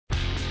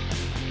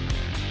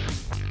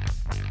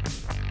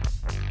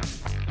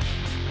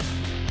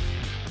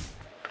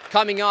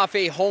Coming off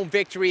a home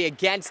victory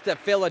against the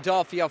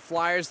Philadelphia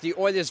Flyers, the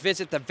Oilers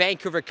visit the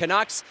Vancouver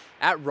Canucks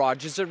at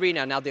Rogers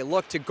Arena. Now they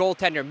look to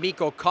goaltender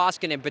Mikko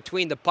Koskinen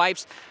between the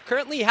pipes.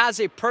 Currently has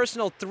a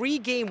personal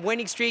 3-game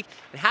winning streak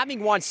and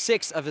having won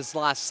 6 of his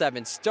last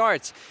 7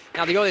 starts.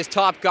 Now the Oilers'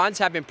 top guns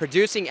have been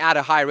producing at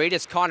a high rate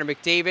as Connor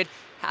McDavid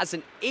has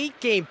an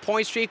 8-game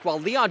point streak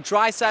while Leon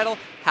Draisaitl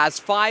has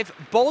 5,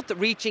 both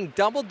reaching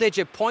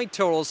double-digit point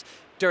totals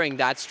during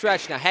that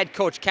stretch. Now, head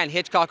coach Ken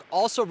Hitchcock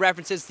also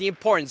references the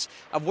importance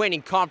of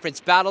winning conference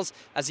battles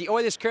as the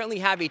Oilers currently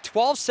have a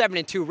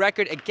 12-7-2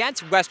 record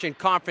against Western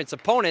Conference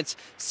opponents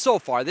so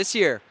far this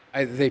year.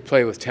 They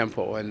play with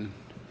tempo, and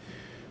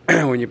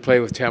when you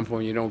play with tempo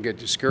and you don't get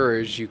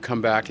discouraged, you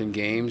come back in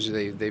games.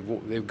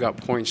 They've got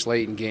points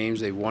late in games.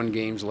 They've won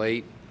games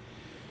late.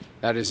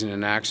 That isn't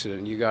an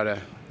accident. You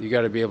gotta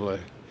be able to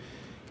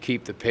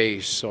keep the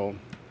pace. So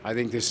I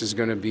think this is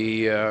going to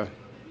be a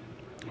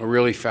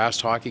really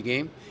fast hockey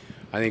game.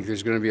 I think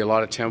there's going to be a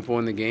lot of tempo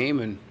in the game,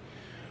 and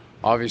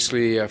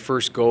obviously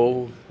first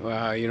goal,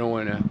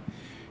 in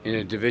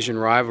a division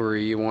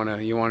rivalry, you want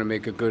to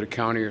make a good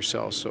account of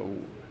yourself. So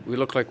we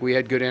look like we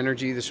had good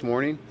energy this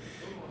morning.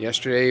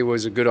 Yesterday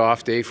was a good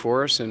off day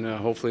for us, and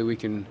hopefully we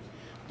can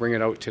bring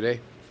it out today.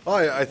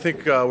 I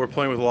think we're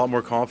playing with a lot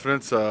more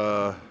confidence.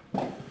 I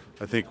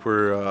think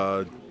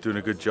we're doing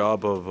a good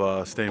job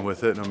of staying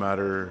with it, no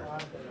matter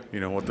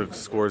what the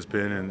score's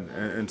been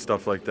and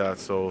stuff like that.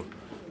 So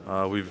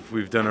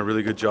we've done a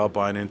really good job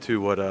buying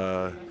into what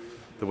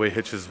the way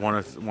Hitch has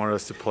wanted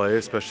us to play,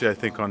 especially I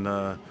think on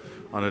the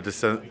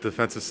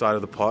defensive side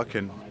of the puck,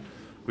 and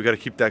we got to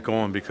keep that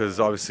going because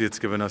obviously it's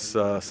given us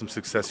some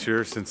success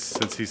here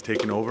since he's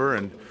taken over,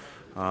 and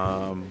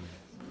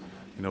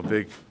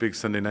big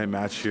Sunday night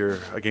match here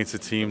against a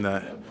team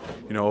that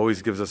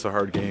always gives us a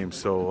hard game.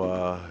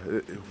 So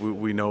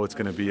we know it's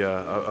going to be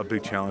a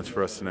big challenge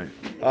for us tonight.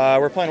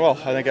 We're playing well.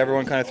 I think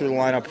everyone kind of through the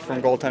lineup,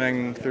 from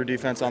goaltending through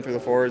defense on through the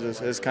forwards,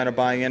 is kind of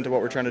buying into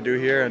what we're trying to do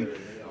here. And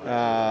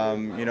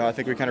I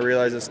think we kind of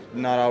realize it's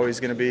not always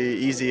going to be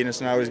easy and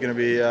it's not always going to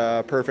be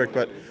perfect,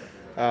 but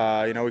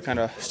we kind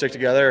of stick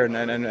together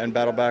and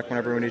battle back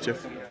whenever we need to.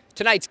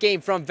 Tonight's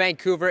game from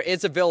Vancouver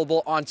is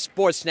available on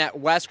Sportsnet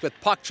West with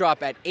puck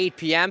drop at 8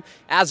 p.m.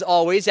 As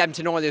always,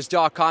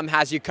 EdmontonOilers.com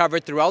has you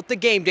covered throughout the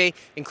game day,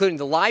 including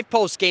the live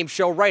post-game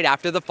show right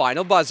after the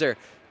final buzzer.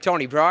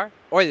 Tony Brar,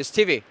 Oilers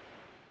TV.